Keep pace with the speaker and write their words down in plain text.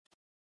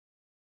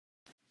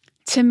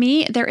To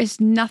me, there is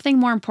nothing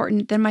more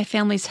important than my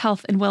family's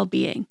health and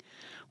well-being.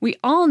 We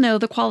all know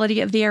the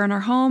quality of the air in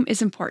our home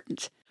is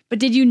important. But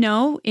did you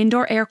know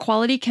indoor air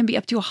quality can be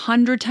up to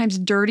 100 times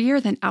dirtier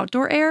than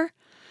outdoor air?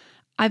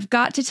 I've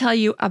got to tell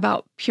you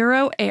about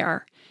Puro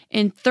Air.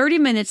 In 30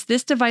 minutes,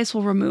 this device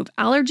will remove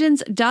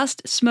allergens,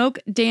 dust, smoke,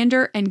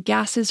 dander, and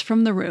gases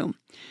from the room.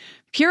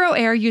 Puro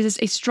Air uses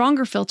a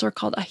stronger filter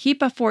called a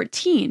HEPA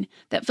 14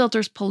 that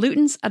filters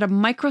pollutants at a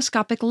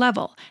microscopic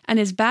level and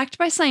is backed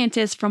by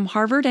scientists from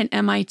Harvard and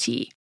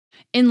MIT.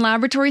 In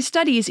laboratory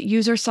studies,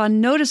 users saw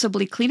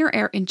noticeably cleaner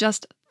air in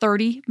just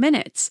 30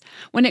 minutes.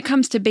 When it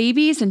comes to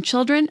babies and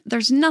children,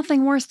 there's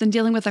nothing worse than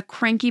dealing with a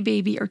cranky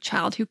baby or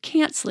child who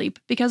can't sleep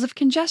because of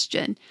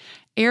congestion.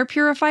 Air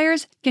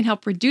purifiers can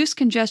help reduce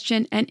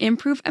congestion and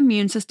improve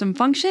immune system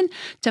function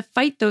to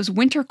fight those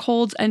winter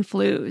colds and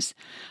flus.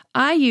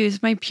 I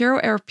use my Puro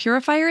Air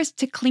purifiers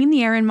to clean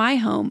the air in my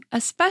home,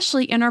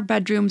 especially in our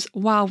bedrooms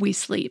while we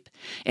sleep.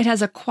 It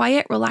has a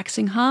quiet,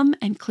 relaxing hum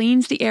and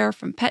cleans the air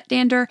from pet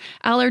dander,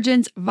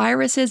 allergens,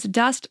 viruses,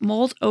 dust,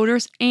 mold,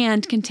 odors,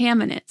 and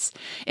contaminants.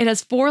 It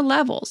has 4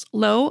 levels: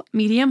 low,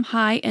 medium,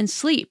 high, and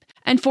sleep,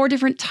 and 4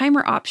 different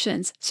timer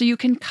options so you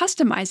can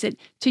customize it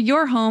to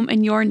your home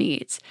and your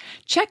needs.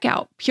 Check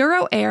out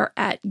Puro Air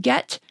at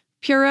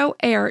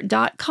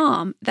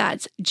getpuroair.com.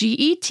 That's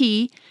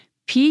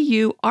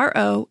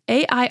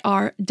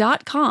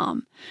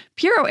GETPUROAIR.com.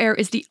 Puro Air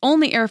is the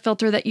only air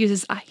filter that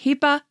uses a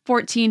HEPA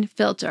 14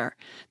 filter.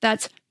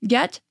 That's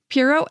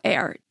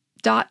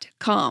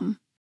getpuroair.com.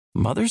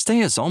 Mother's Day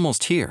is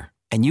almost here,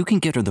 and you can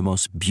get her the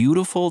most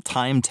beautiful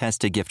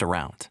time-tested gift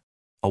around.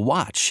 A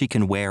watch she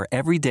can wear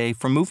every day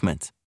from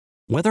Movement.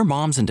 Whether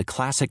mom's into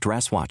classic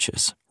dress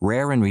watches,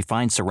 rare and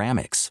refined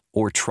ceramics,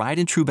 or tried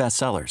and true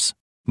bestsellers,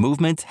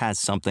 Movement has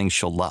something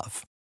she'll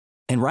love.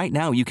 And right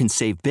now you can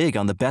save big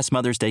on the best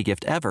Mother's Day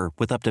gift ever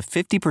with up to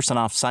 50%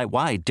 off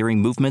site-wide during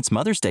Movement's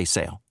Mother's Day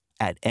sale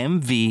at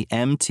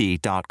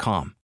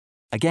MVMT.com.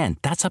 Again,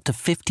 that's up to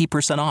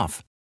 50%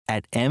 off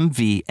at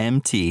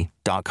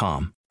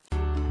MVMT.com.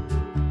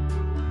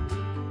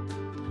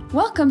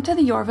 Welcome to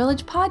the Your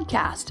Village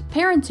podcast,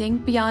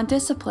 Parenting Beyond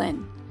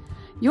Discipline.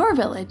 Your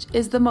Village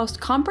is the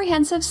most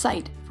comprehensive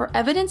site for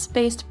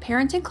evidence-based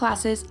parenting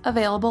classes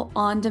available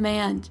on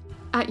demand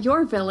at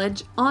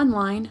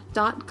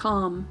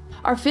yourvillageonline.com.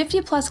 Our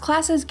 50-plus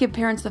classes give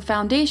parents the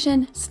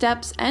foundation,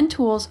 steps, and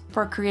tools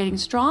for creating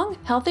strong,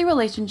 healthy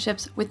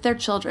relationships with their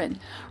children,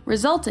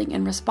 resulting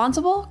in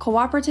responsible,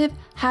 cooperative,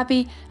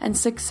 happy, and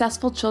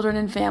successful children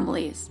and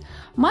families.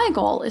 My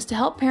goal is to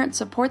help parents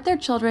support their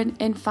children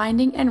in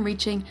finding and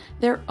reaching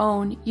their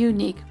own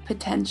unique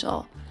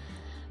potential.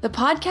 The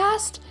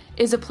podcast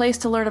is a place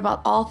to learn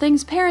about all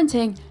things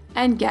parenting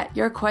and get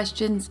your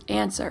questions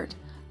answered.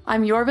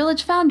 I'm Your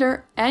Village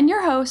founder and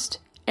your host,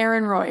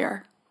 Erin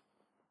Royer.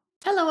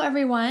 Hello,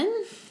 everyone.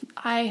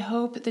 I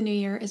hope the new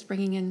year is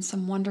bringing in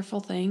some wonderful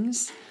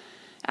things.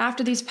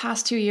 After these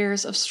past 2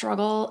 years of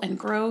struggle and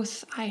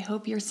growth, I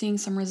hope you're seeing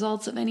some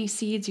results of any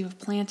seeds you have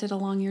planted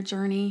along your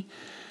journey.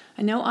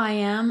 I know I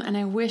am, and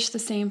I wish the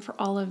same for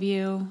all of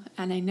you.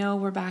 And I know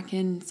we're back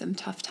in some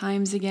tough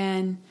times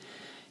again.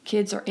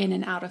 Kids are in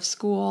and out of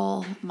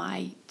school.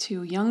 My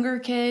 2 younger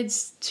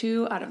kids,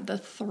 2 out of the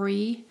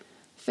 3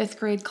 5th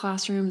grade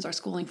classrooms are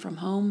schooling from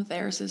home.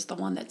 Theirs is the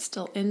one that's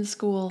still in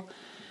school.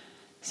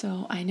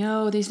 So I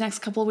know these next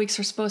couple of weeks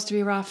are supposed to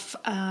be rough.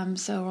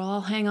 So we'll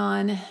all hang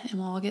on and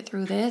we'll all get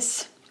through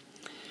this.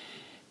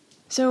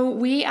 So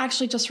we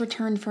actually just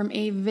returned from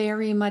a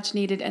very much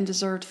needed and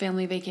deserved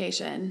family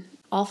vacation.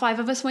 All 5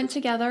 of us went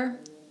together,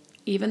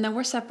 even though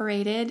we're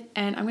separated.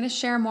 And I'm going to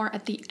share more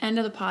at the end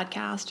of the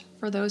podcast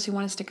for those who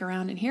want to stick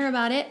around and hear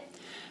about it.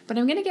 But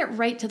I'm going to get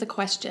right to the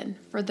question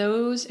for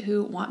those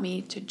who want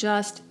me to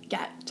just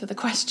get to the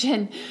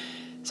question.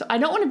 So I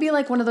don't want to be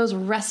like one of those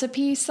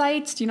recipe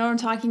sites. Do you know what I'm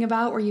talking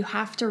about? Where you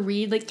have to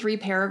read like 3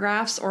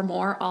 paragraphs or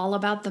more all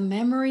about the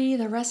memory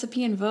the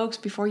recipe invokes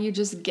before you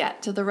just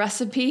get to the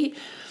recipe.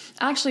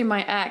 Actually,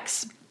 my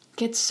ex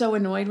gets so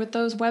annoyed with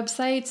those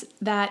websites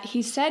that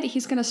he said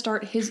he's going to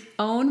start his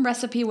own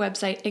recipe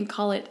website and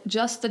call it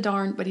Just the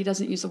Darn, but he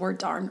doesn't use the word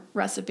darn,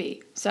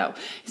 recipe. So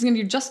he's going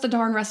to do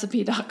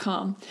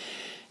justthedarnrecipe.com.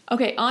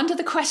 Okay, on to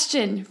the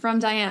question from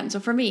Diane. So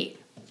for me,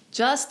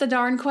 just the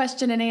darn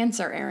question and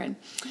answer, Erin.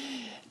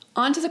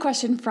 On to the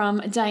question from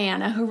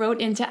Diana, who wrote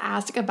in to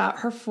ask about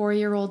her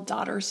 4-year-old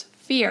daughter's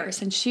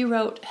fears. And she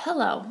wrote,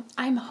 "Hello,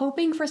 I'm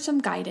hoping for some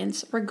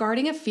guidance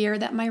regarding a fear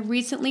that my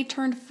recently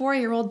turned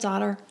 4-year-old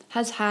daughter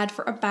has had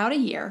for about a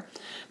year,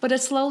 but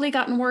has slowly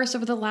gotten worse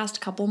over the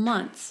last couple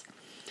months.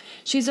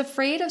 She's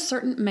afraid of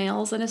certain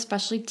males and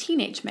especially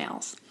teenage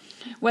males.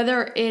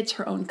 Whether it's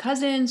her own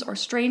cousins or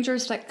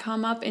strangers that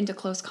come up into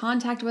close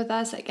contact with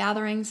us at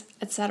gatherings,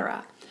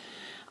 etc.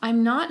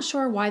 I'm not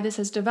sure why this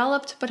has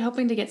developed, but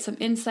hoping to get some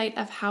insight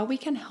of how we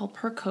can help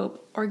her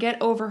cope or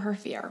get over her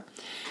fear.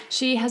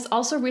 She has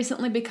also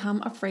recently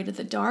become afraid of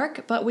the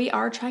dark, but we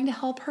are trying to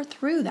help her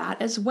through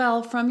that as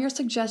well from your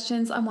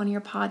suggestions on one of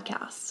your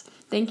podcasts.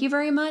 Thank you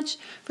very much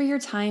for your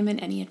time and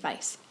any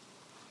advice."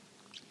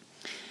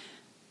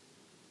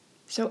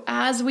 So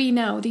as we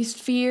know, these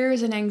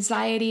fears and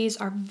anxieties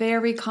are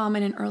very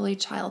common in early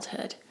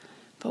childhood.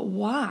 But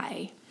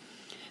why?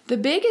 The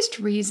biggest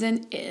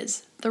reason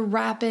is the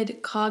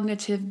rapid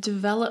cognitive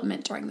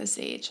development during this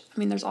age. I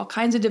mean, there's all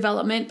kinds of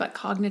development, but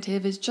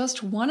cognitive is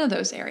just one of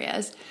those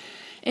areas.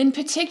 In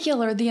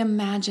particular, the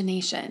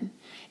imagination.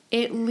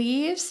 It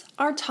leaves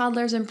our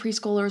toddlers and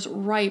preschoolers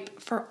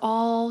ripe for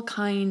all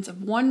kinds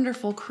of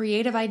wonderful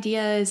creative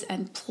ideas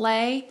and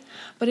play,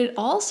 but it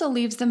also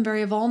leaves them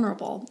very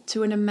vulnerable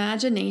to an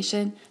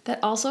imagination that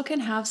also can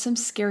have some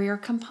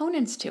scarier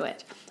components to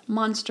it.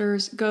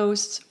 Monsters,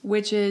 ghosts,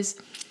 witches,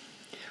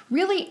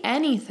 really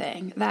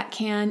anything that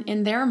can,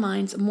 in their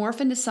minds,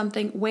 morph into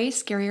something way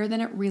scarier than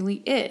it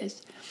really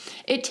is.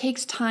 It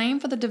takes time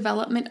for the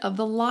development of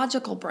the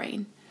logical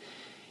brain.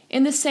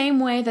 In the same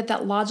way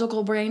that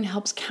logical brain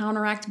helps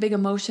counteract big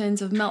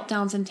emotions of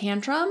meltdowns and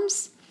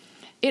tantrums,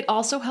 it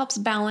also helps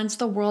balance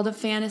the world of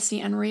fantasy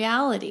and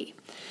reality.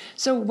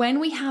 So when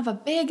we have a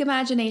big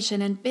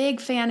imagination and big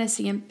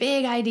fantasy and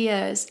big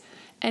ideas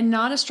and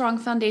not a strong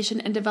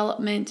foundation and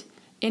development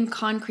in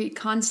concrete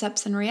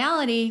concepts and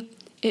reality,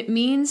 it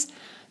means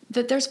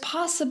that there's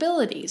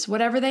possibilities,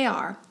 whatever they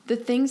are, the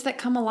things that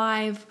come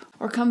alive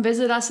or come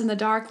visit us in the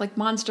dark like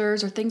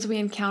monsters or things we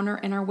encounter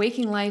in our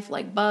waking life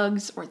like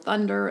bugs or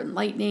thunder and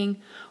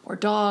lightning or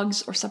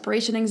dogs or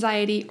separation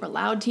anxiety or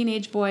loud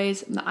teenage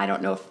boys. I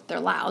don't know if they're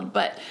loud,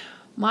 but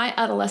my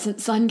adolescent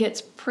son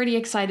gets pretty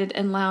excited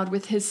and loud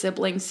with his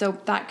siblings, so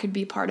that could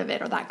be part of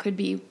it, or that could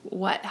be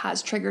what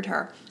has triggered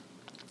her.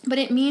 But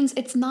it means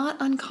it's not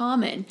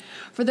uncommon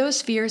for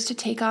those fears to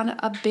take on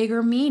a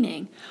bigger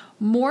meaning,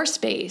 more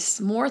space,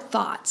 more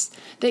thoughts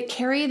that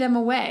carry them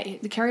away,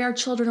 that carry our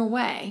children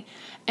away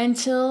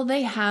until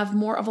they have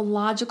more of a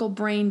logical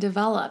brain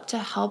developed to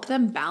help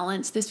them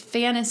balance this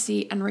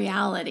fantasy and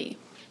reality,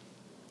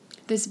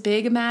 this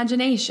big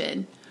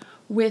imagination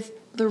with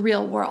the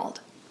real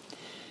world.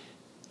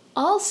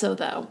 Also,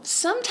 though,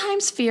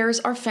 sometimes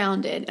fears are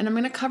founded, and I'm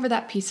going to cover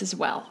that piece as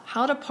well,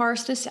 how to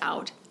parse this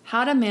out,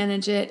 how to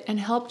manage it, and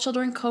help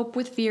children cope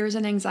with fears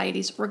and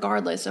anxieties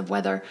regardless of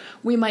whether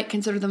we might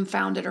consider them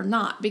founded or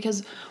not.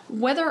 Because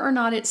whether or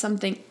not it's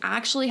something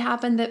actually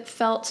happened that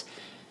felt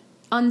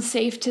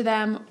unsafe to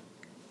them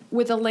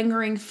with a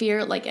lingering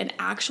fear, like an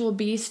actual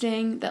bee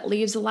sting that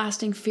leaves a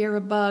lasting fear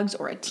of bugs,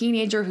 or a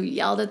teenager who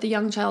yelled at the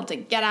young child to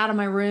get out of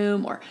my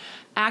room, or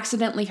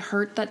accidentally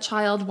hurt that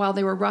child while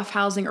they were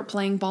roughhousing or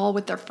playing ball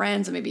with their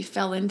friends and maybe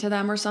fell into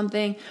them or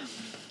something,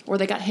 or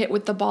they got hit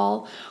with the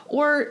ball,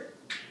 or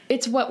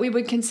it's what we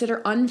would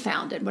consider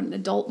unfounded, what an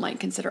adult might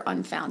consider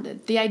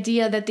unfounded. The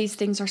idea that these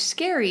things are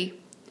scary,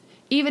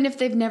 even if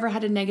they've never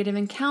had a negative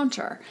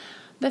encounter.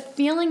 The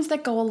feelings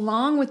that go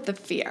along with the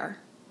fear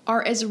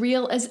are as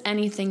real as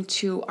anything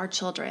to our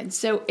children.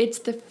 So it's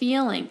the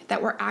feeling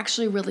that we're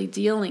actually really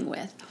dealing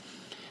with.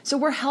 So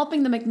we're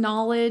helping them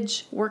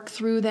acknowledge, work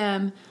through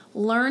them,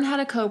 learn how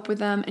to cope with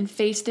them, and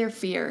face their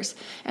fears.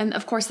 And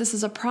of course, this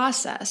is a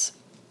process,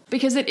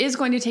 because it is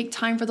going to take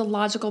time for the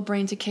logical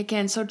brain to kick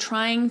in. So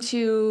trying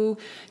to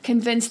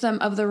convince them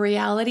of the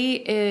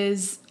reality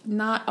is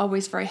not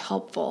always very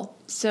helpful.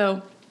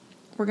 So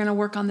we're going to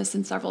work on this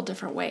in several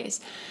different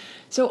ways.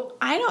 So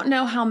I don't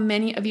know how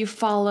many of you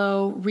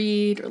follow,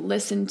 read, or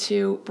listen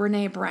to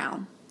Brené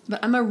Brown,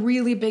 but I'm a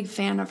really big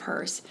fan of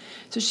hers.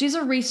 So she's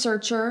a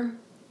researcher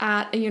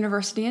at a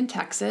university in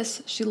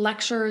Texas. She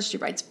lectures, she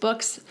writes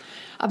books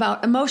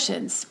about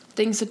emotions,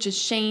 things such as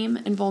shame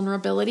and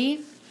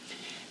vulnerability.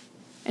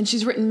 And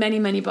she's written many,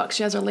 many books.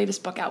 She has her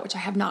latest book out, which I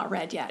have not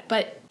read yet.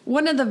 But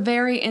one of the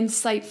very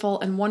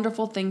insightful and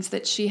wonderful things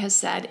that she has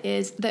said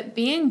is that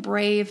being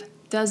brave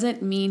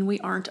doesn't mean we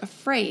aren't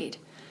afraid.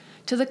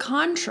 To the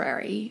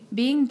contrary,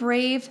 being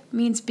brave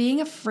means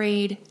being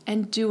afraid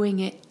and doing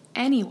it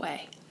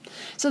anyway.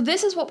 So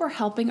this is what we're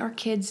helping our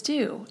kids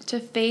do, to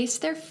face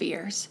their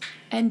fears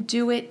and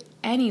do it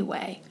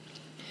anyway.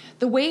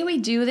 The way we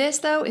do this,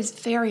 though, is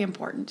very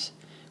important.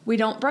 We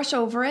don't brush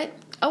over it.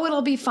 Oh,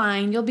 it'll be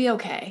fine. You'll be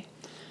okay.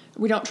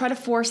 We don't try to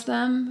force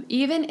them,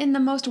 even in the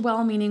most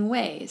well-meaning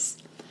ways.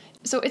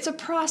 So it's a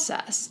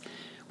process.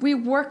 We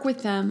work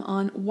with them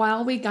on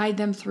while we guide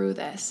them through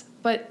this,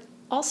 but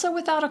also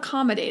without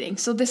accommodating.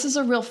 So this is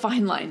a real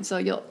fine line. So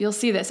you'll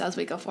see this as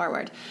we go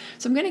forward.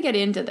 So I'm going to get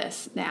into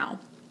this now.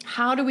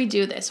 How do we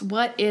do this?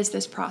 What is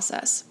this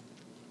process?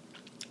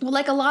 Well,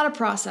 like a lot of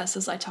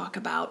processes I talk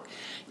about,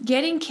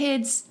 getting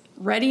kids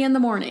ready in the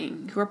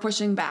morning who are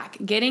pushing back,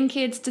 getting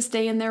kids to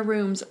stay in their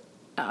rooms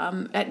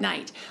at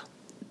night,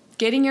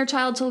 getting your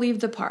child to leave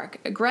the park,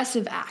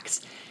 aggressive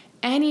acts.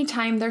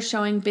 Anytime they're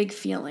showing big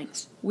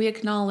feelings, we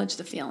acknowledge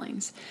the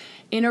feelings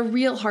in a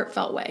real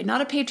heartfelt way,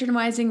 not a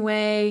patronizing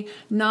way,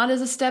 not as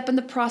a step in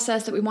the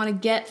process that we want to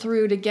get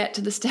through to get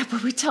to the step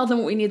where we tell them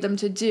what we need them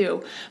to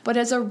do, but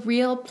as a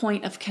real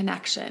point of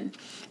connection.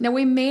 Now,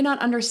 we may not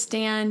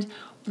understand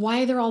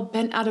why they're all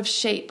bent out of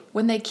shape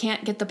when they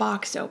can't get the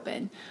box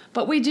open,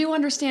 but we do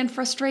understand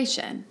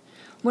frustration.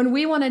 When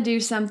we want to do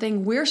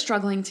something we're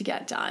struggling to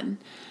get done.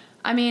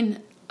 I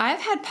mean, I've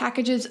had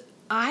packages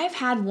I've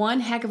had one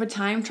heck of a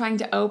time trying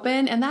to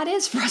open, and that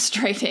is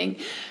frustrating.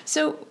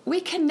 So we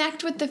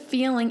connect with the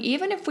feeling,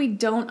 even if we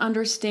don't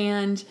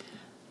understand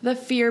the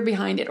fear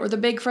behind it or the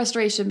big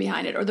frustration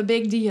behind it or the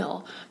big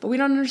deal, but we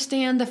don't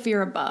understand the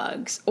fear of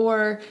bugs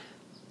or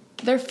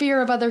their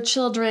fear of other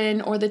children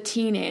or the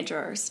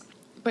teenagers,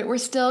 but we're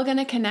still going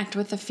to connect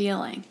with the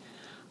feeling.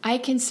 I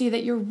can see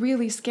that you're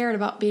really scared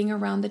about being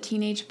around the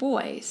teenage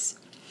boys.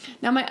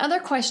 Now, my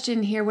other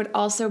question here would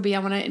also be, I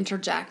want to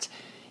interject,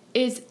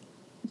 is,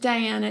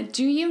 Diana,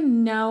 do you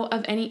know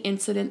of any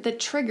incident that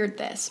triggered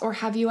this, or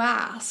have you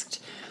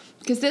asked?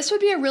 Because this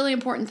would be a really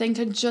important thing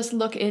to just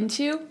look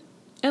into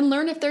and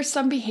learn if there's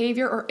some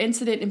behavior or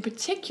incident in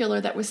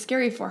particular that was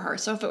scary for her.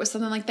 So if it was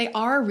something like they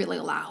are really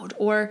loud,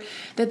 or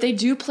that they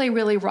do play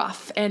really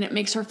rough and it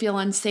makes her feel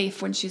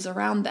unsafe when she's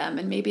around them,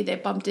 and maybe they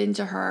bumped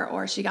into her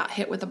or she got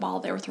hit with a ball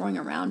they were throwing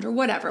around or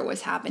whatever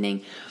was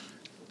happening.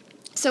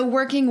 So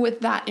working with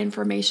that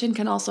information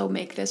can also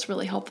make this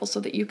really helpful so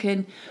that you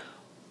can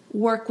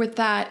work with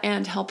that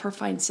and help her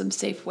find some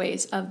safe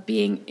ways of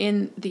being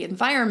in the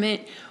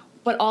environment,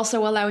 but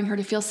also allowing her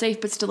to feel safe,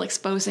 but still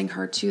exposing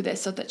her to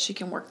this so that she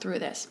can work through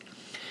this.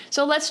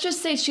 So let's just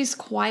say she's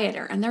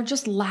quieter and they're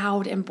just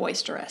loud and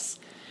boisterous.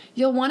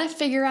 You'll want to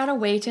figure out a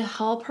way to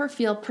help her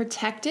feel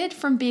protected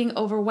from being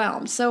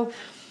overwhelmed. So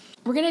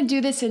we're going to do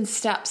this in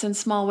steps and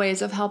small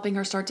ways of helping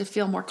her start to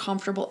feel more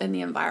comfortable in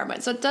the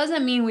environment. So it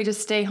doesn't mean we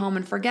just stay home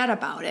and forget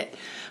about it,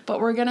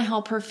 but we're going to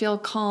help her feel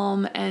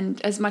calm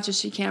and as much as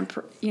she can,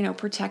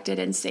 protected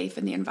and safe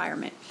in the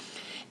environment.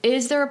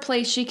 Is there a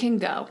place she can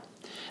go?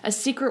 A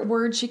secret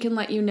word she can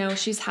let you know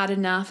she's had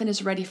enough and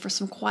is ready for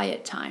some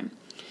quiet time.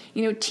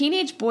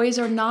 Teenage boys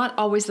are not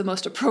always the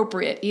most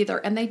appropriate either,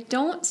 and they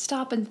don't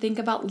stop and think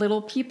about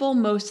little people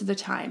most of the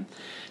time.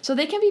 So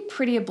they can be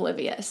pretty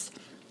oblivious.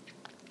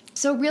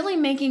 So really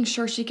making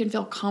sure she can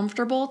feel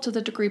comfortable to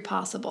the degree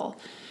possible.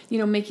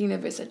 Making the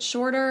visit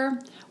shorter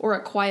or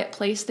a quiet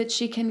place that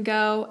she can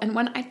go. And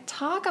when I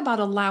talk about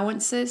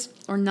allowances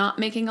or not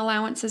making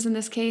allowances in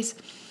this case,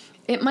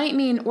 it might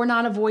mean we're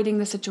not avoiding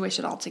the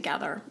situation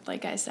altogether,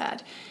 like I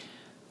said.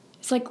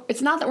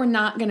 It's not that we're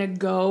not going to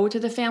go to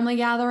the family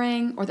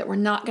gathering or that we're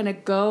not going to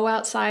go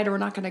outside or we're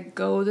not going to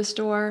go to the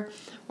store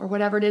or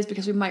whatever it is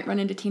because we might run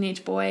into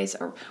teenage boys,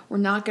 or we're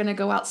not going to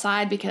go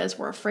outside because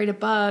we're afraid of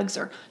bugs,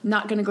 or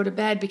not going to go to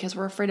bed because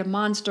we're afraid of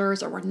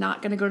monsters, or we're not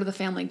going to go to the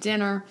family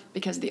dinner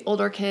because of the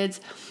older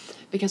kids,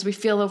 because we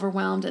feel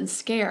overwhelmed and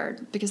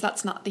scared, because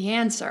that's not the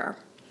answer.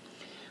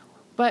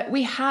 But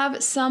we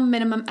have some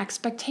minimum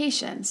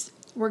expectations.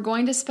 We're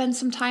going to spend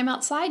some time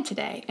outside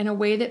today in a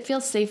way that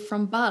feels safe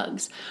from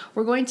bugs.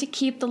 We're going to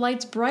keep the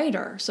lights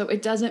brighter so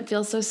it doesn't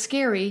feel so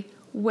scary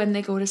when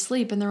they go to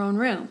sleep in their own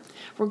room.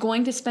 We're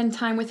going to spend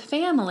time with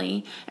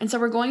family, and so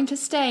we're going to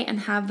stay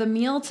and have the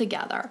meal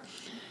together.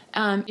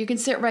 You can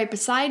sit right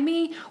beside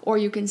me, or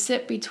you can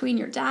sit between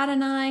your dad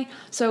and I.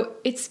 So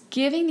it's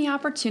giving the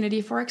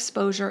opportunity for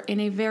exposure in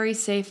a very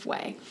safe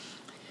way.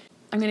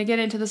 I'm going to get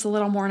into this a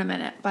little more in a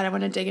minute, but I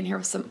want to dig in here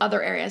with some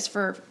other areas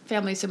for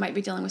families who might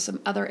be dealing with some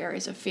other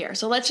areas of fear.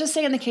 So let's just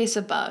say in the case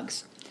of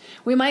bugs,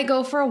 we might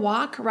go for a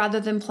walk rather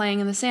than playing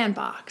in the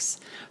sandbox.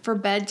 For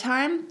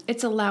bedtime,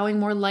 it's allowing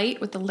more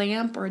light with a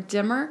lamp or a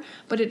dimmer,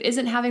 but it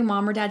isn't having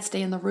mom or dad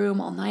stay in the room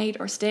all night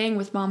or staying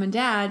with mom and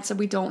dad so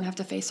we don't have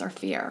to face our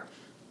fear.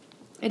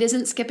 It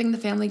isn't skipping the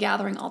family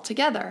gathering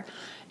altogether.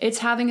 It's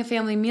having a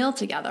family meal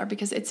together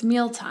because it's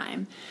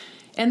mealtime.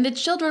 And the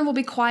children will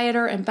be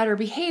quieter and better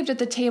behaved at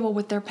the table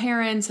with their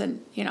parents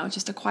and,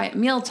 just a quiet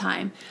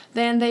mealtime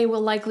than they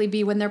will likely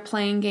be when they're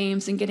playing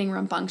games and getting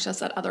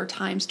rambunctious at other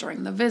times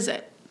during the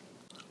visit.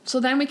 So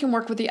then we can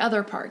work with the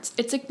other parts.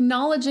 It's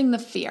acknowledging the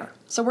fear.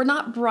 So we're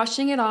not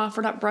brushing it off.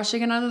 We're not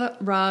brushing it under the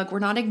rug. We're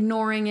not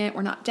ignoring it.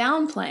 We're not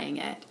downplaying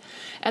it.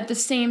 At the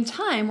same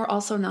time, we're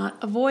also not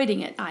avoiding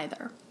it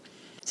either.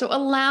 So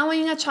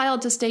allowing a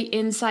child to stay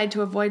inside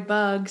to avoid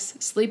bugs,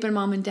 sleep in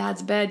mom and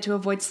dad's bed to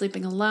avoid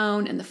sleeping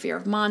alone and the fear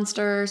of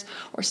monsters,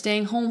 or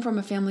staying home from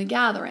a family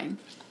gathering.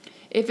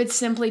 If it's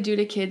simply due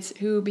to kids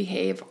who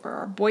behave or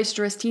are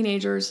boisterous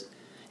teenagers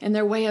and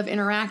their way of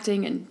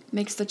interacting and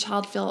makes the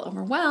child feel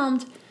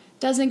overwhelmed,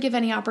 doesn't give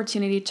any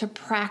opportunity to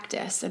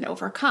practice and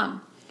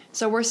overcome.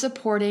 So we're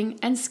supporting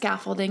and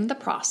scaffolding the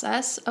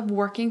process of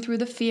working through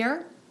the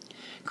fear,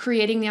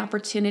 creating the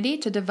opportunity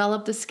to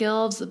develop the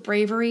skills, the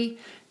bravery,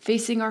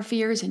 facing our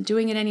fears and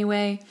doing it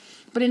anyway,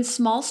 but in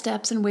small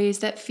steps and ways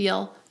that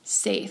feel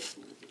safe.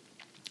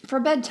 For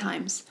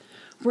bedtimes,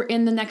 we're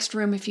in the next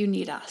room if you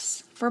need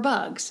us. For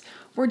bugs,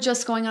 we're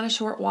just going on a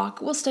short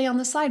walk. We'll stay on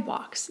the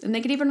sidewalks, and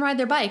they could even ride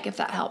their bike if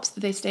that helps,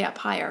 that they stay up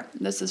higher.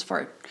 This is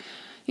for,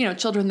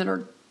 children that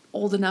are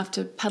old enough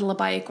to pedal a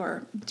bike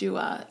or do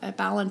a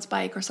balance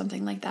bike or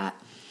something like that.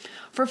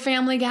 For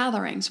family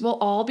gatherings, we'll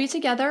all be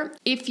together.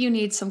 If you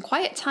need some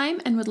quiet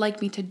time and would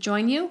like me to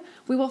join you,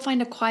 we will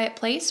find a quiet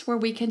place where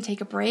we can take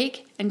a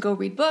break and go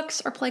read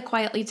books or play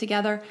quietly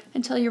together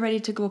until you're ready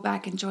to go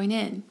back and join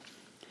in.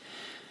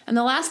 And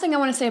the last thing I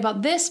want to say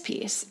about this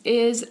piece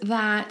is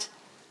that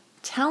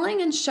telling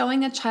and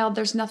showing a child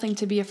there's nothing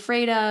to be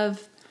afraid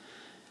of,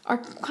 are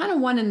kind of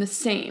one and the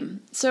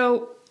same.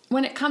 So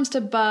when it comes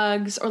to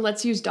bugs, or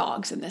let's use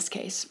dogs in this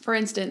case, for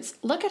instance,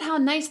 look at how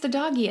nice the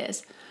doggy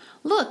is.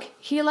 Look,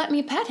 he let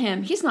me pet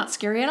him. He's not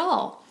scary at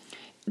all.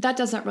 That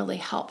doesn't really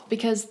help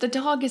because the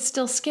dog is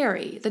still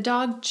scary. The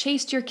dog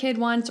chased your kid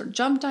once or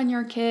jumped on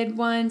your kid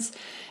once,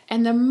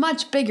 and they're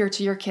much bigger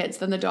to your kids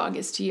than the dog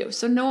is to you.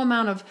 So no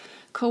amount of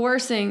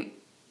coercing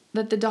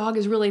that the dog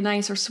is really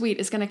nice or sweet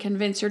is going to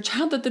convince your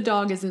child that the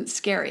dog isn't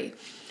scary.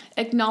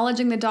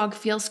 Acknowledging the dog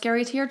feels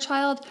scary to your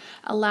child,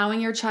 allowing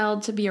your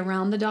child to be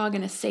around the dog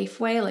in a safe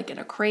way, like in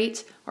a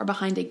crate or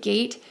behind a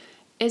gate,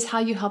 is how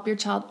you help your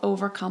child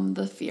overcome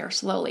the fear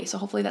slowly. So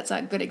hopefully that's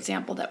a good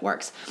example that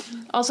works.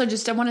 Also,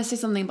 I want to say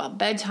something about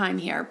bedtime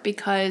here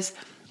because,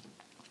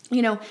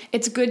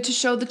 it's good to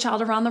show the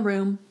child around the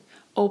room,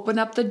 open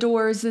up the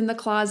doors in the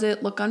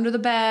closet, look under the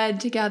bed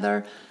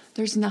together.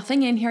 There's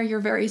nothing in here. You're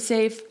very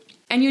safe.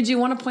 And you do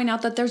want to point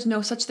out that there's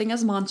no such thing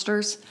as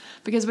monsters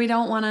because we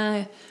don't want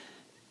to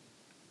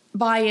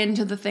buy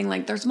into the thing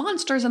like there's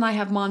monsters and I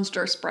have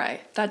monster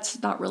spray.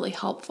 That's not really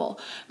helpful.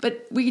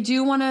 But we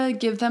do want to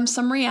give them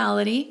some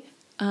reality,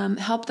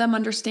 help them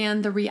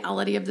understand the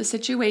reality of the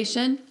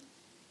situation,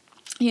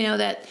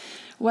 that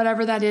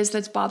whatever that is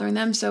that's bothering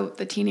them. So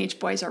the teenage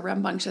boys are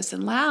rambunctious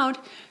and loud.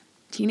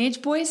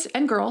 Teenage boys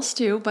and girls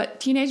too,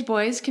 but teenage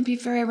boys can be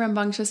very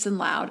rambunctious and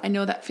loud. I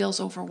know that feels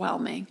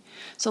overwhelming.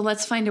 So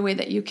let's find a way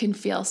that you can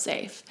feel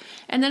safe.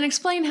 And then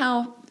explain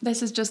how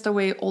this is just the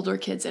way older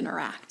kids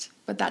interact.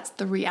 But that's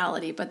the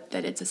reality, but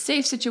that it's a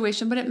safe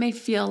situation, but it may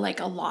feel like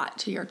a lot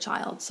to your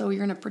child. So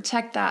you're going to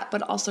protect that,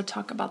 but also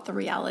talk about the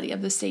reality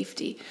of the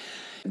safety,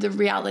 the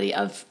reality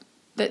of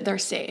that they're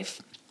safe.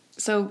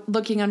 So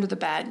looking under the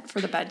bed for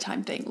the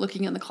bedtime thing,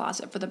 looking in the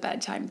closet for the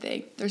bedtime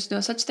thing. There's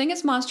no such thing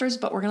as monsters,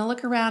 but we're going to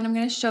look around. I'm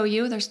going to show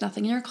you there's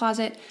nothing in your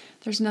closet.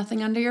 There's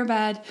nothing under your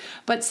bed.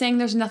 But saying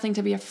there's nothing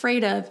to be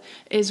afraid of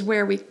is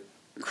where we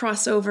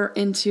cross over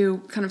into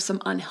kind of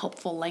some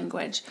unhelpful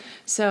language.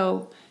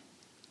 So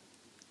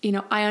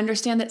I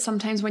understand that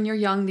sometimes when you're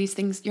young, these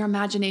things, your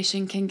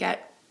imagination can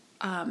get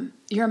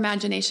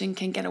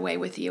away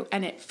with you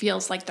and it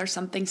feels like there's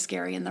something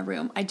scary in the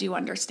room. I do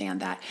understand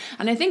that.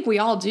 And I think we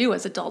all do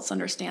as adults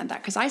understand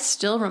that because I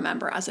still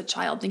remember as a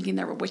child thinking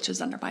there were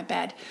witches under my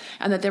bed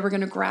and that they were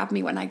going to grab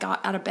me when I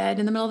got out of bed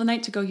in the middle of the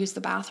night to go use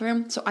the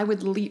bathroom. So I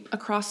would leap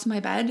across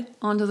my bed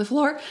onto the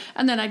floor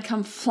and then I'd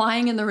come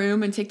flying in the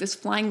room and take this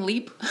flying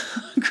leap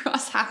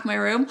across half my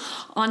room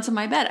onto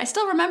my bed. I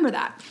still remember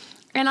that.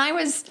 And I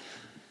was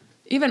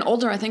even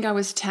older, I think I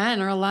was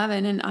 10 or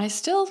 11, and I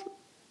still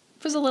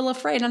was a little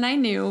afraid, and I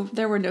knew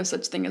there were no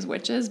such thing as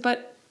witches,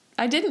 but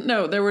I didn't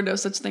know there were no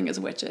such thing as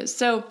witches.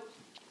 So,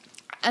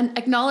 and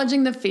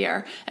acknowledging the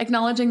fear,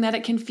 acknowledging that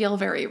it can feel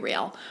very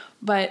real,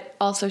 but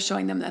also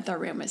showing them that their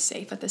room is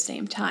safe at the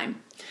same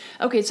time.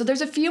 Okay, so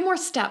there's a few more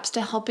steps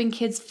to helping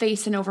kids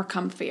face and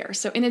overcome fear.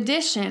 So in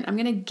addition, I'm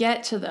going to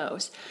get to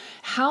those.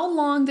 How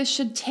long this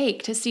should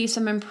take to see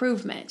some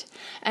improvement,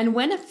 and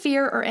when a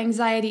fear or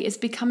anxiety is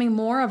becoming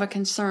more of a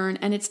concern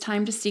and it's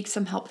time to seek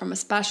some help from a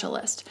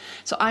specialist.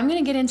 So I'm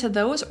going to get into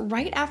those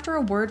right after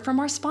a word from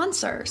our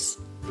sponsors.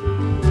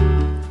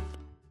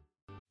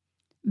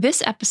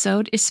 This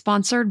episode is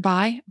sponsored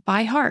by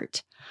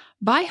ByHeart.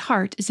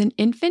 ByHeart is an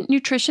infant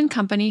nutrition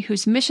company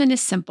whose mission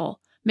is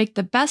simple: make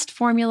the best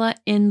formula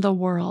in the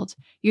world.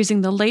 Using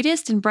the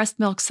latest in breast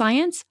milk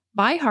science,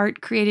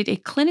 ByHeart created a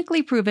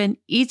clinically proven,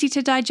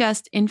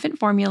 easy-to-digest infant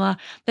formula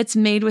that's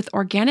made with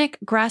organic,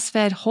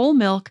 grass-fed whole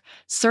milk,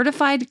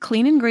 certified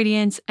clean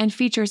ingredients, and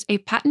features a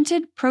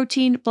patented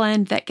protein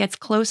blend that gets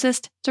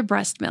closest to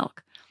breast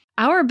milk.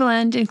 Our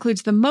blend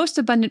includes the most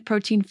abundant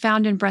protein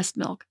found in breast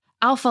milk,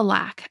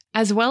 alpha-lac,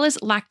 as well as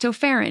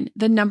lactoferrin,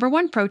 the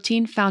 #1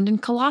 protein found in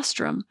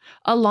colostrum,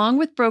 along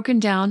with broken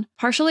down,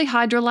 partially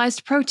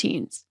hydrolyzed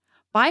proteins.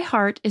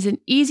 ByHeart is an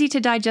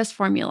easy-to-digest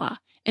formula.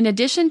 In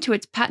addition to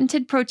its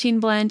patented protein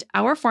blend,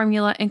 our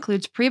formula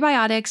includes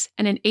prebiotics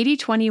and an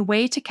 80-20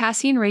 whey to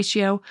casein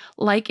ratio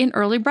like in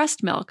early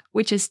breast milk,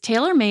 which is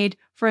tailor-made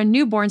for a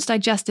newborn's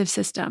digestive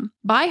system.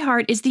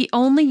 ByHeart is the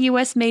only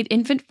U.S.-made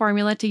infant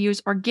formula to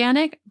use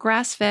organic,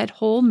 grass-fed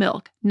whole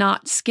milk,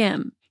 not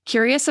skim.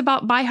 Curious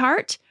about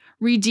ByHeart?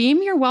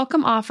 Redeem your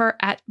welcome offer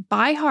at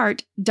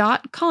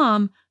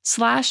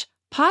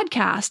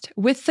byheart.com/podcast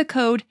with the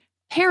code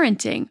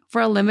PARENTING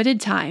for a limited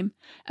time.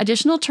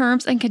 Additional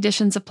terms and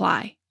conditions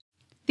apply.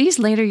 These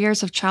later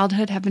years of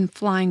childhood have been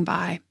flying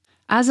by.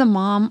 As a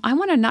mom, I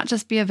want to not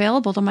just be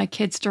available to my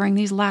kids during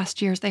these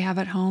last years they have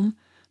at home,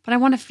 but I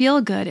want to feel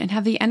good and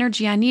have the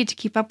energy I need to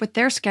keep up with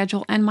their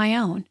schedule and my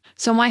own.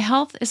 So my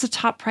health is a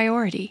top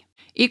priority.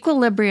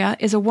 Equilibria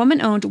is a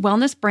woman-owned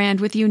wellness brand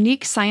with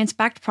unique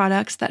science-backed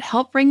products that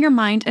help bring your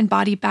mind and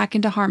body back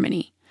into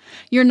harmony.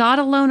 You're not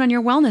alone on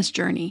your wellness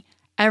journey.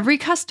 Every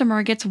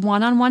customer gets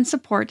one-on-one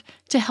support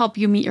to help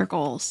you meet your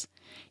goals.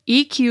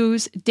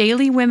 EQ's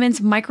Daily Women's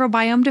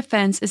Microbiome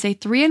Defense is a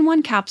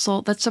 3-in-1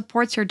 capsule that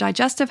supports your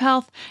digestive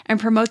health and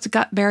promotes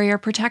gut barrier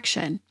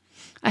protection.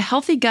 A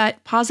healthy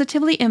gut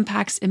positively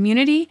impacts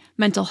immunity,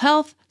 mental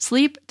health,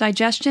 sleep,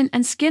 digestion,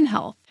 and skin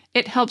health.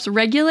 It helps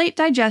regulate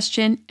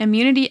digestion,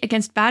 immunity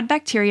against bad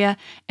bacteria,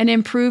 and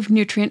improve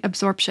nutrient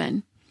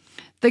absorption.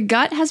 The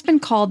gut has been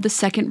called the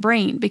second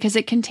brain because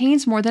it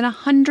contains more than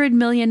 100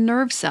 million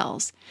nerve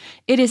cells.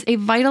 It is a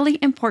vitally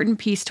important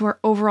piece to our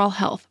overall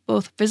health,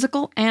 both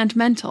physical and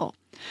mental.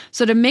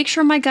 So to make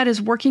sure my gut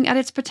is working at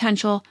its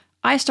potential,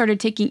 I started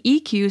taking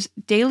EQ's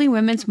Daily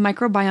Women's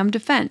Microbiome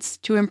Defense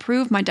to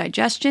improve my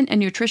digestion and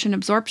nutrition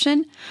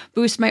absorption,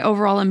 boost my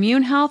overall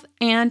immune health,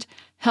 and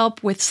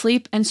help with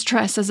sleep and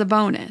stress as a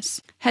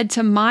bonus. Head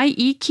to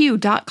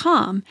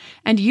myeq.com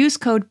and use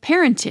code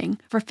PARENTING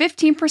for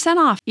 15%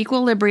 off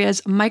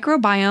Equilibria's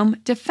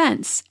Microbiome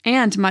Defense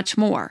and much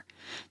more.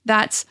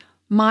 That's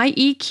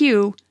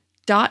myeq.com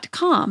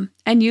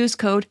and use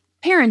code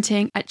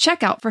PARENTING at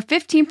checkout for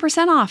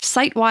 15% off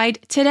site-wide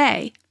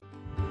today.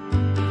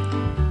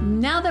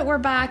 Now that we're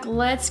back,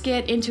 let's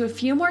get into a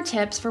few more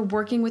tips for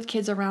working with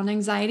kids around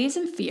anxieties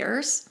and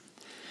fears.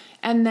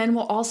 And then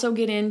we'll also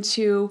get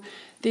into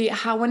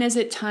when is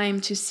it time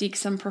to seek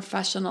some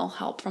professional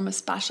help from a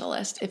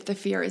specialist if the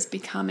fear is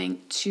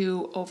becoming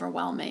too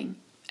overwhelming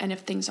and if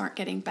things aren't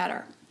getting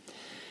better.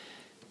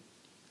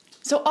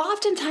 So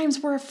oftentimes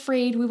we're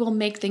afraid we will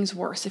make things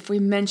worse if we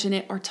mention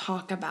it or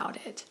talk about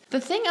it. The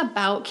thing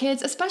about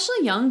kids,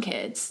 especially young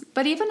kids,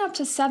 but even up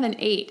to 7,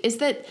 8, is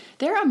that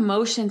their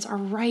emotions are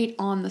right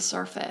on the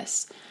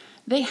surface.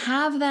 They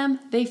have them,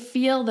 they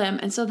feel them,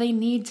 and so they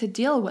need to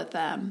deal with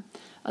them.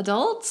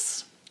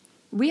 Adults,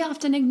 we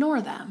often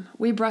ignore them.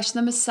 We brush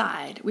them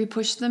aside. We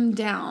push them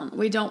down.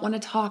 We don't want to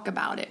talk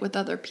about it with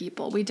other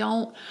people. We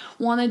don't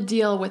want to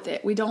deal with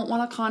it. We don't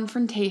want a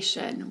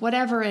confrontation,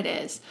 whatever it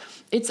is.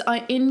 It's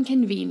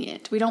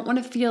inconvenient. We don't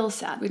want to feel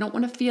sad. We don't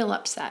want to feel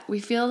upset. We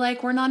feel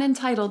like we're not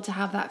entitled to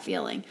have that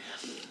feeling.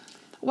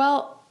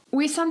 Well,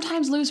 we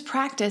sometimes lose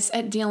practice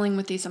at dealing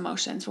with these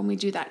emotions when we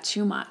do that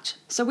too much.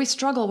 So we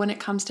struggle when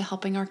it comes to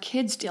helping our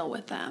kids deal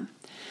with them.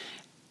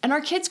 And our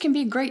kids can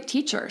be great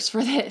teachers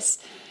for this.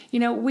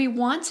 We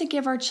want to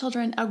give our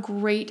children a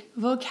great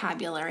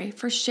vocabulary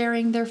for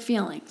sharing their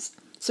feelings.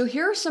 So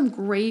here are some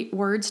great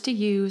words to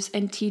use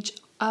and teach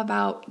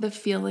about the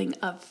feeling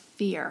of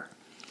fear.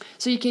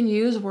 So you can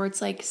use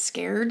words like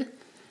scared,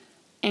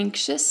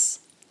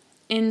 anxious,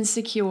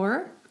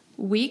 insecure,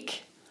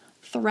 weak,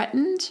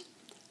 threatened,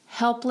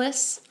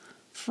 helpless,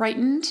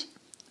 frightened,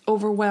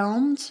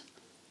 overwhelmed,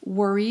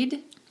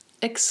 worried,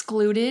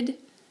 excluded,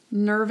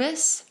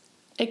 nervous,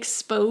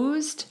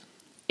 exposed,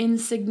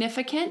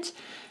 insignificant.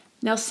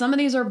 Now, some of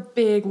these are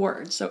big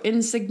words. So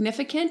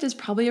insignificant is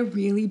probably a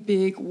really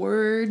big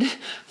word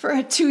for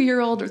a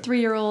 2-year-old or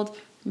 3-year-old,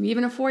 maybe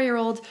even a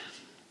 4-year-old.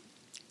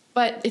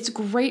 But it's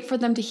great for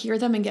them to hear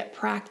them and get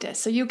practice.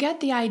 So you get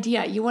the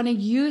idea. You want to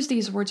use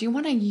these words. You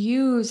want to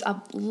use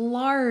a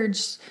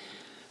large,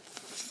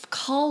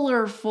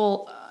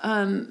 colorful,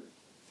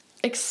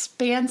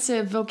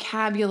 expansive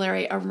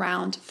vocabulary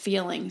around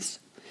feelings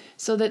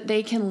so that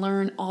they can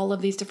learn all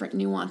of these different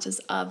nuances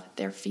of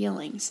their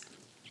feelings.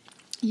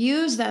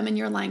 Use them in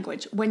your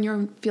language when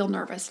you feel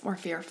nervous or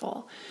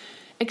fearful.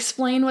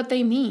 Explain what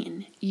they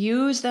mean.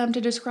 Use them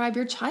to describe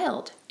your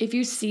child if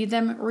you see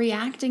them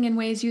reacting in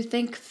ways you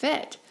think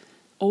fit.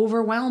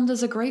 Overwhelmed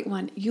is a great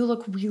one. You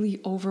look really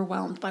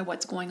overwhelmed by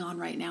what's going on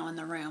right now in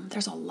the room.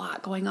 There's a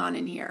lot going on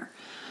in here.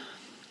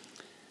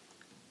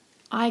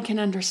 I can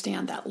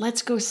understand that.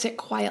 Let's go sit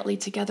quietly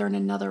together in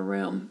another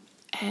room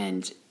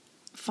and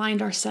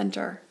find our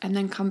center and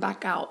then come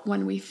back out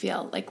when we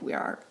feel like we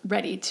are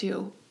ready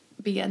to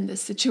be in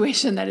this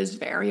situation that is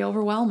very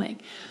overwhelming.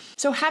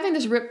 So having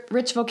this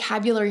rich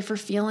vocabulary for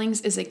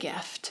feelings is a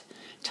gift.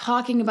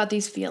 Talking about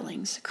these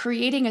feelings,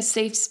 creating a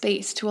safe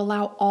space to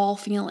allow all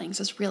feelings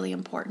is really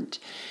important.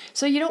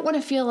 So you don't want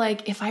to feel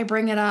like if I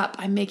bring it up,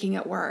 I'm making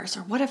it worse.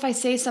 Or what if I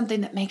say something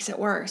that makes it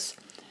worse?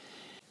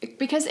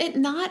 Because it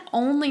not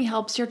only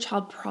helps your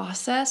child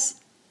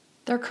process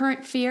their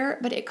current fear,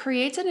 but it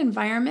creates an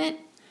environment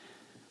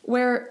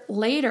where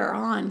later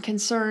on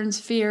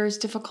concerns, fears,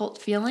 difficult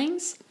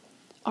feelings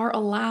are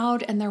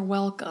allowed and they're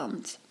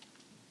welcomed.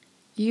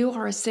 You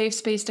are a safe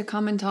space to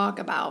come and talk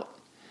about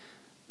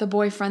the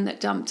boyfriend that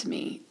dumped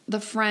me, the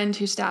friend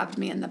who stabbed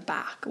me in the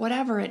back,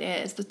 whatever it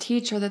is, the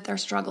teacher that they're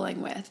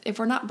struggling with. If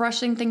we're not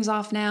brushing things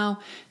off now,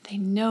 they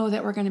know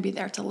that we're going to be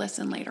there to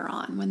listen later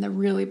on when the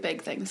really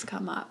big things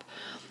come up.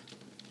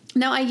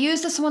 Now, I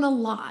use this one a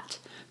lot,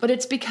 but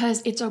it's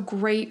because it's a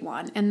great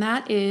one, and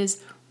that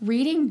is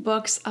reading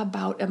books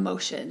about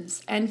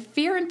emotions and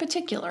fear in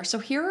particular. So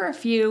here are a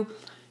few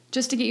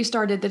just to get you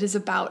started that is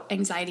about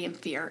anxiety and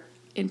fear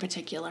in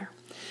particular.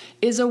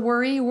 Is a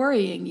worry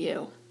worrying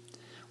you?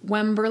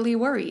 Wemberly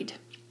worried.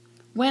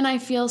 When I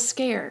feel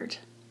scared.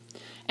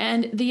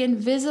 And the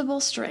invisible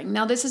string.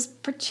 Now this is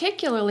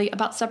particularly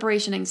about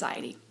separation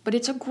anxiety, but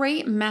it's a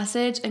great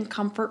message and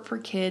comfort for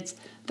kids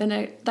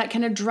that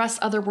can address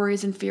other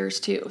worries and fears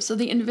too. So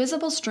the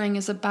invisible string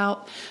is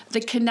about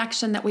the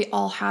connection that we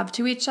all have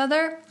to each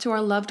other, to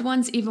our loved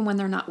ones, even when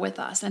they're not with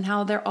us, and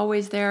how they're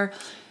always there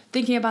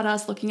thinking about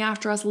us, looking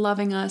after us,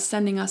 loving us,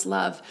 sending us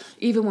love,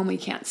 even when we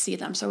can't see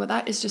them. So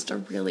that is just a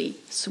really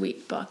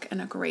sweet book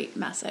and a great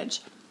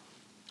message.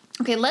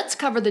 Okay, let's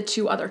cover the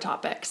 2 other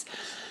topics.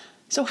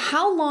 So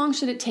how long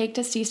should it take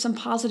to see some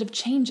positive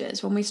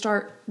changes when we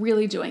start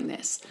really doing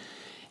this?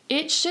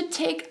 It should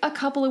take a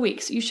couple of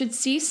weeks. You should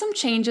see some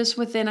changes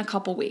within a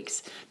couple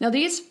weeks. Now,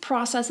 these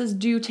processes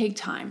do take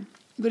time,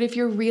 but if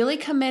you're really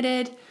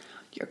committed,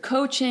 you're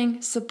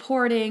coaching,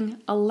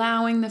 supporting,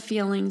 allowing the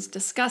feelings,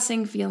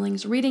 discussing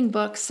feelings, reading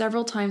books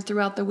several times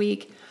throughout the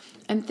week,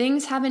 and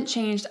things haven't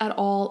changed at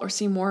all or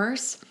seem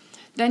worse,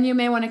 then you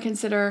may want to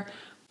consider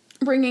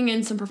bringing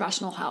in some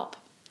professional help.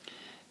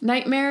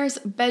 Nightmares,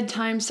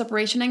 bedtime,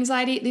 separation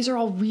anxiety, these are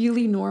all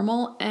really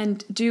normal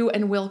and do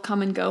and will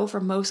come and go for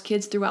most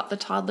kids throughout the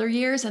toddler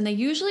years. And they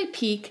usually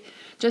peak,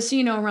 just so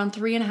you know, around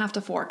 3.5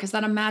 to 4, because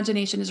that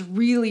imagination is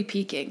really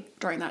peaking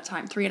during that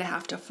time,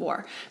 3.5 to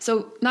 4.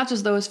 So not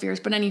just those fears,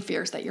 but any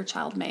fears that your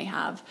child may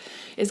have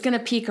is going to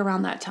peak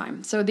around that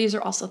time. So these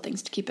are also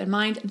things to keep in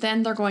mind.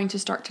 Then they're going to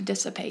start to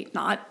dissipate,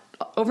 not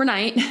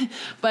overnight,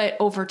 but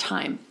over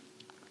time.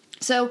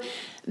 So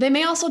they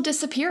may also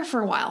disappear for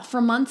a while, for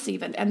months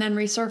even, and then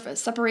resurface.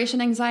 Separation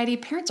anxiety,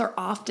 parents are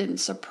often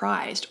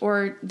surprised,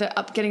 or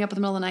getting up in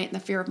the middle of the night and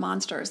the fear of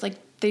monsters. Like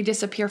they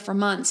disappear for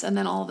months, and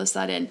then all of a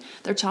sudden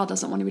their child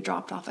doesn't want to be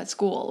dropped off at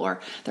school,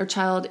 or their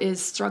child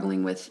is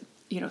struggling with,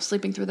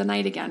 sleeping through the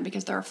night again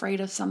because they're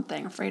afraid of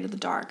something, afraid of the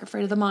dark,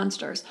 afraid of the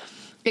monsters.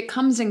 It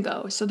comes and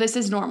goes. So this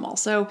is normal.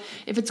 So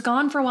if it's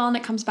gone for a while and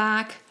it comes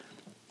back,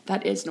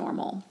 that is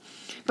normal.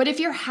 But if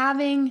you're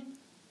having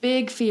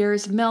big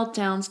fears,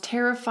 meltdowns,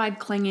 terrified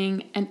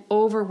clinging, and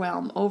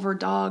overwhelm over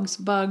dogs,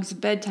 bugs,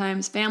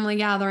 bedtimes, family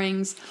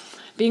gatherings,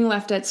 being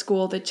left at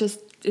school that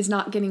just is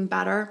not getting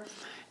better,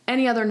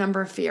 any other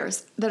number of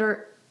fears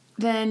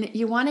then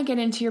you want to get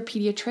into your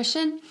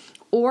pediatrician,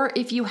 or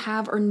if you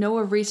have or know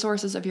of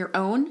resources of your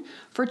own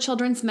for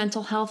children's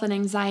mental health and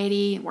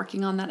anxiety,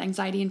 working on that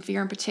anxiety and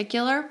fear in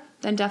particular,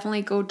 then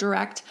definitely go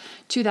direct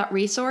to that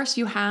resource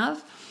you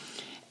have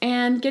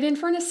and get in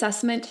for an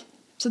assessment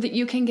so that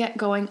you can get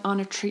going on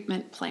a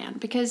treatment plan.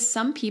 Because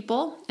some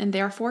people, and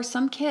therefore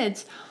some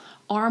kids,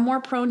 are more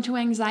prone to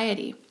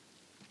anxiety.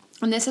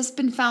 And this has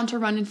been found to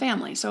run in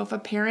families. So if a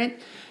parent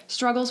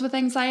struggles with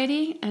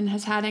anxiety and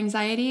has had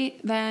anxiety,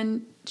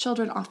 then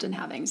children often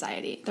have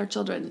anxiety. Their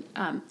children,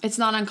 it's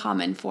not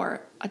uncommon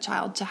for a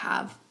child to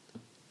have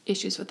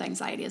issues with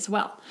anxiety as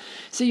well.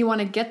 So you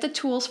want to get the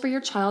tools for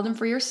your child and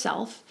for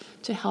yourself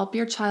to help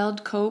your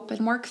child cope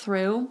and work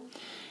through,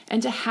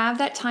 and to have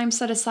that time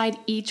set aside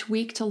each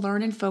week to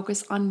learn and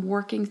focus on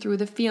working through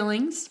the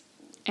feelings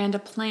and a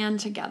plan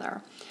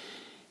together.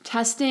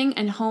 Testing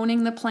and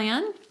honing the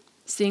plan,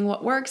 seeing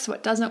what works,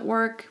 what doesn't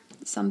work.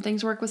 Some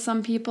things work with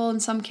some people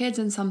and some kids,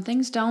 and some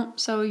things don't.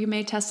 So you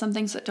may test some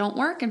things that don't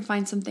work and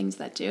find some things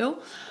that do.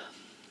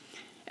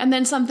 And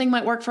then something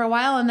might work for a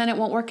while and then it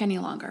won't work any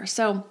longer.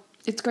 So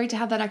it's great to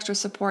have that extra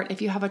support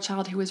if you have a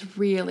child who is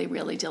really,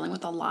 really dealing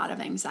with a lot of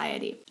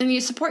anxiety. And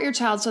you support your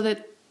child so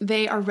that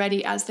they are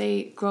ready as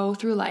they grow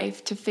through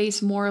life to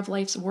face more of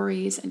life's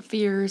worries and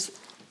fears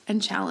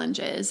and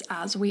challenges,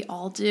 as we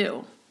all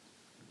do.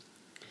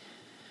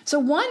 So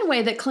one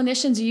way that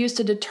clinicians use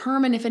to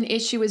determine if an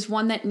issue is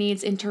one that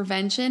needs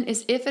intervention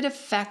is if it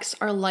affects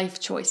our life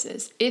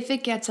choices, if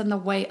it gets in the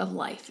way of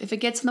life, if it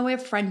gets in the way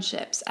of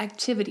friendships,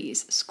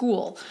 activities,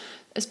 school,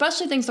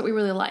 especially things that we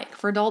really like.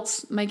 For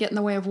adults, it might get in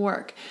the way of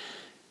work.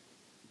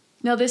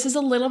 Now, this is a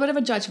little bit of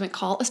a judgment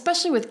call,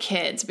 especially with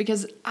kids,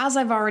 because as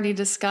I've already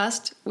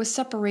discussed, with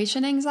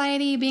separation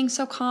anxiety being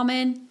so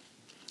common,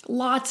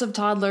 lots of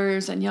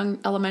toddlers and young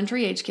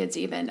elementary age kids,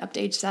 even up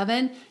to age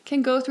 7,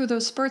 can go through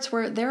those spurts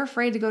where they're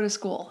afraid to go to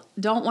school,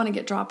 don't want to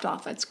get dropped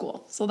off at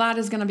school. So that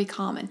is going to be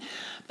common.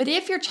 But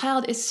if your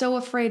child is so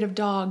afraid of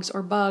dogs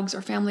or bugs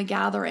or family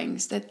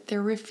gatherings that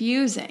they're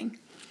refusing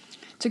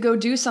to go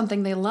do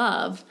something they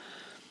love,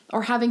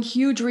 or having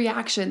huge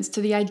reactions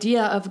to the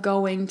idea of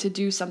going to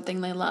do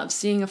something they love,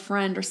 seeing a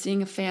friend or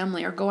seeing a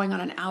family or going on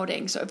an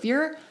outing. So if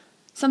you're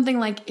something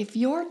like, if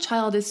your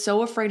child is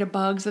so afraid of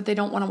bugs that they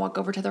don't want to walk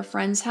over to their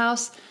friend's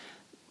house,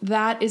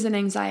 that is an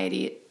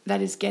anxiety that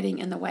is getting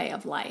in the way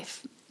of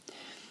life.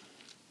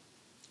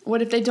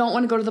 What if they don't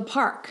want to go to the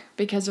park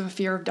because of a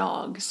fear of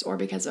dogs or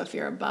because of a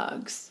fear of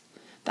bugs?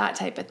 That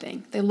type of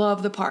thing. They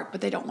love the park,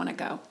 but they don't want to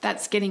go.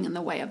 That's getting in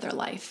the way of their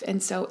life.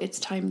 And so it's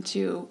time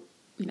to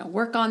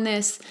work on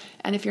this.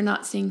 And if you're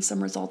not seeing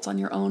some results on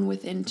your own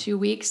within 2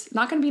 weeks,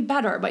 not going to be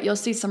better, but you'll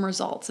see some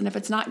results. And if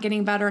it's not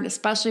getting better, and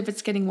especially if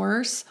it's getting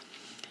worse,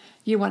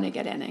 you want to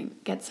get in and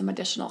get some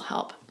additional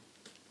help.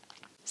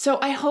 So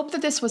I hope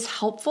that this was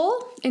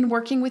helpful in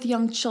working with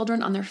young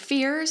children on their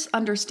fears,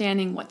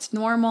 understanding what's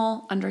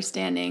normal,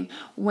 understanding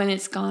when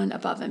it's gone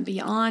above and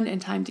beyond and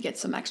time to get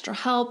some extra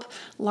help,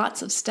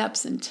 lots of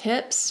steps and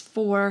tips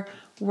for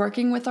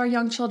working with our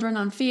young children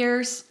on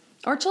fears,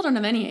 or children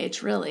of any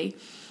age really,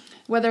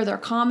 whether they're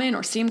common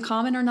or seem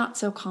common or not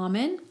so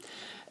common.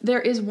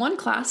 There is one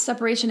class,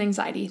 separation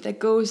anxiety, that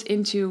goes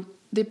into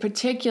the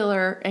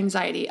particular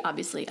anxiety,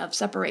 obviously, of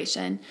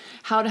separation,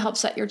 how to help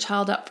set your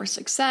child up for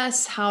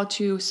success, how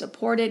to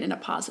support it in a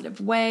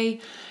positive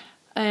way,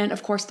 And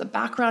of course, the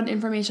background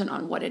information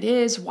on what it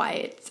is, why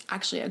it's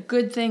actually a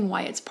good thing,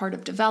 why it's part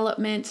of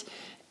development,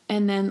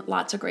 and then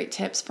lots of great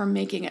tips for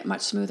making it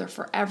much smoother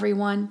for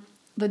everyone.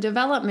 The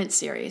development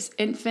series,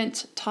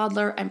 infant,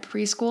 toddler, and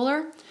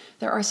preschooler.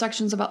 There are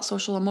sections about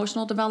social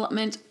emotional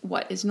development,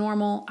 what is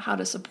normal, how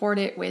to support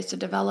it, ways to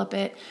develop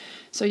it.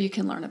 So you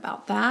can learn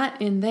about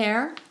that in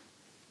there.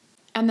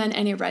 And then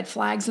any red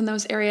flags in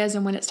those areas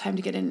and when it's time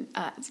to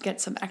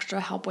get some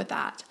extra help with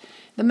that.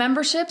 The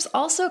memberships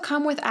also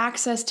come with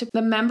access to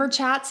the member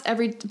chats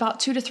about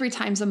 2 to 3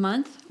 times a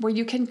month, where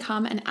you can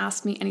come and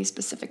ask me any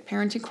specific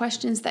parenting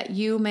questions that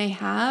you may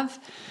have,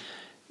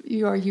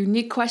 your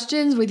unique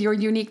questions with your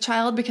unique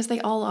child, because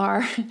they all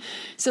are.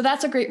 So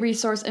that's a great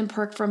resource and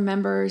perk for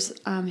members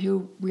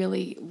who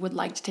really would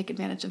like to take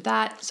advantage of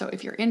that. So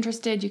if you're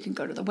interested, you can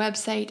go to the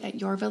website at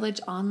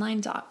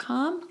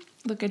yourvillageonline.com.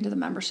 Look into the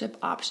membership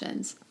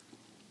options.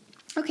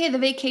 Okay, the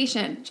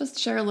vacation. Just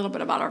share a little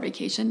bit about our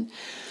vacation.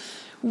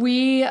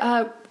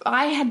 I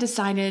had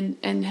decided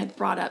and had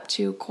brought up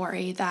to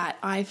Corey that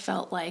I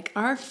felt like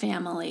our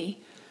family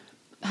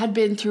had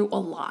been through a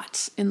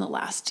lot in the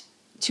last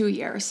 2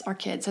 years. Our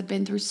kids had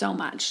been through so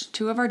much.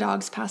 2 of our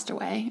dogs passed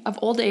away of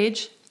old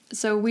age.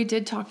 So we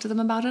did talk to them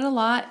about it a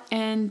lot,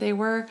 and they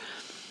were,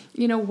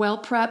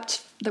 well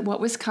prepped that what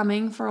was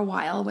coming for a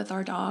while with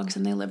our dogs,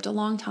 and they lived a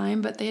long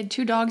time, but they had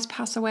 2 dogs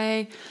pass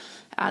away.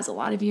 As a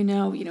lot of you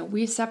know,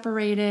 we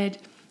separated,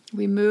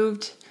 we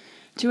moved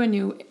to a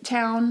new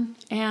town,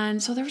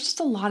 and so there was just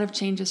a lot of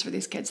changes for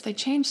these kids. They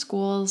changed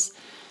schools,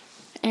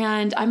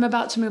 and I'm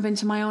about to move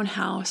into my own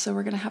house, so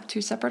we're going to have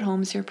 2 separate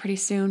homes here pretty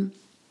soon.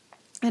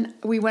 And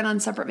we went on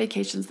separate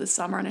vacations this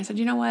summer, and I said,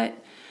 you know what?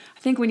 I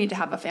think we need to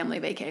have a family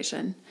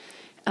vacation.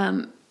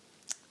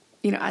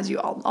 As you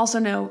all also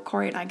know,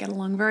 Corey and I get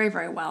along very,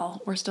 very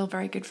well. We're still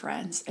very good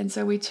friends. And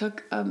so we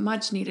took a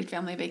much needed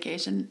family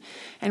vacation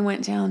and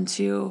went down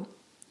to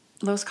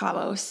Los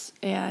Cabos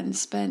and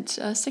spent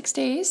 6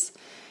 days.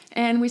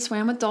 And we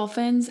swam with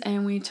dolphins,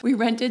 and we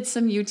rented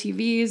some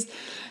UTVs,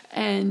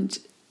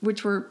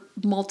 which were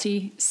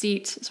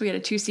multi-seat. So we had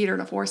a 2-seater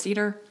and a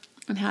 4-seater,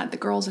 and had the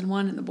girls in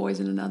one and the boys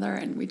in another.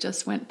 And we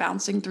just went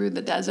bouncing through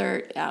the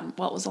desert, it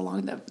was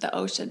along the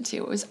ocean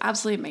too. It was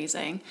absolutely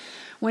amazing.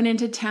 Went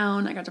into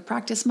town. I got to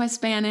practice my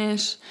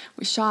Spanish.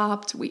 We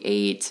shopped, we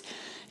ate,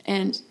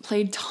 and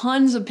played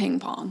tons of ping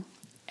pong.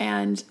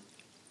 And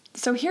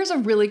so here's a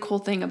really cool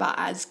thing about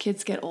as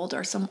kids get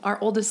older. So our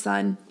oldest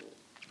son,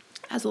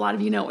 as a lot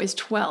of you know, is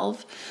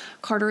 12.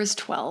 Carter is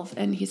 12,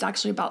 and he's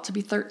actually about to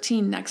be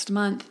 13 next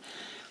month.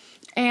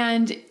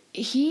 And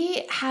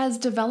he has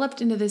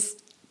developed into this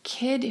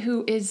kid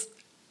who is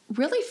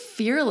really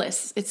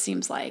fearless, it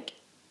seems like.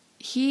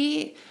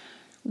 He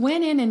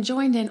went in and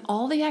joined in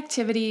all the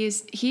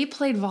activities. He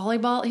played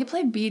volleyball. He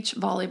played beach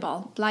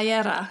volleyball,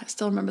 playera. I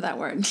still remember that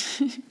word.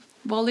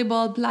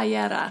 Volleyball,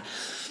 playera.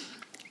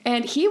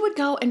 And he would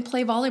go and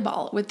play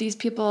volleyball with these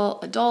people,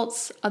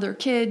 adults, other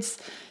kids,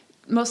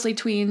 mostly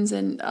tweens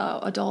and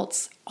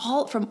adults,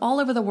 all from all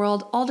over the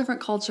world, all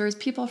different cultures,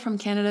 people from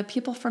Canada,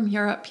 people from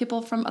Europe,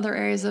 people from other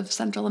areas of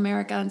Central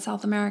America and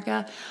South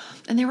America.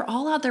 And they were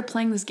all out there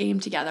playing this game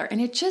together. And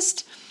it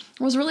just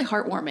was really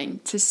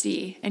heartwarming to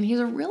see. And he's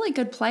a really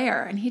good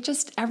player. And he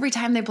just, every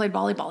time they played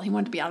volleyball, he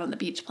wanted to be out on the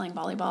beach playing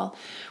volleyball.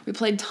 We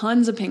played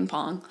tons of ping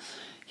pong.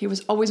 He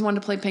was always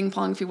wanted to play ping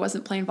pong if he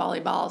wasn't playing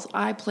volleyball. So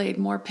I played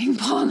more ping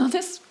pong on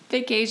this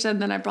vacation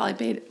than I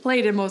probably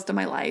played in most of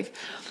my life.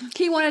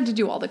 He wanted to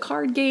do all the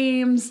card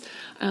games.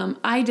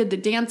 I did the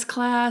dance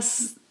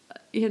class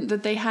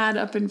that they had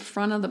up in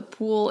front of the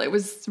pool. It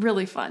was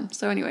really fun.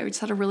 So anyway, we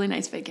just had a really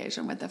nice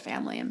vacation with the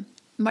family, and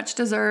much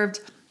deserved.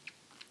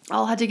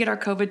 All had to get our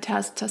COVID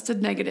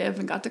tested negative,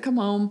 and got to come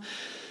home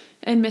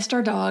and missed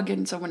our dog.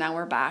 And so now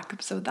we're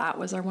back. So that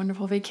was our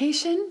wonderful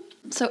vacation.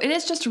 So it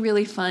is just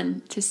really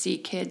fun to see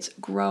kids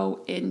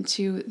grow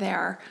into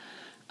their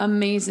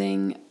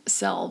amazing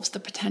selves, the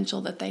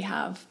potential that they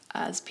have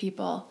as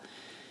people.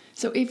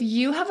 So if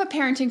you have a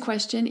parenting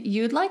question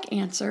you'd like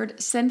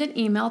answered, send an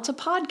email to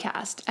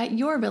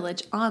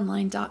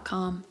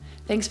podcast@yourvillageonline.com.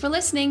 Thanks for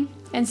listening,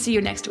 and see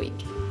you next week.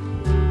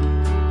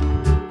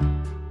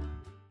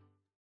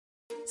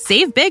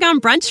 Save big on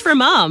brunch for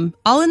mom,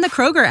 all in the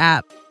Kroger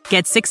app.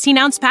 Get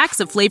 16-ounce packs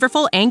of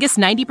flavorful Angus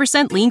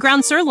 90% lean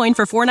ground sirloin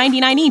for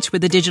 $4.99 each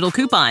with a digital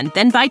coupon.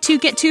 Then buy 2,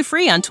 get 2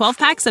 free on 12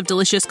 packs of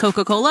delicious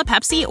Coca-Cola,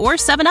 Pepsi, or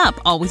 7-Up,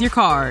 all with your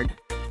card.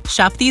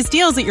 Shop these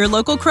deals at your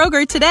local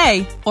Kroger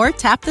today, or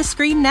tap the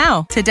screen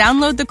now to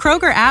download the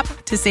Kroger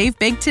app to save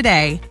big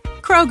today.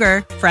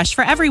 Kroger, fresh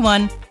for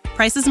everyone.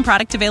 Prices and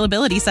product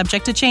availability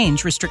subject to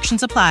change.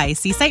 Restrictions apply.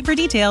 See site for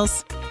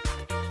details.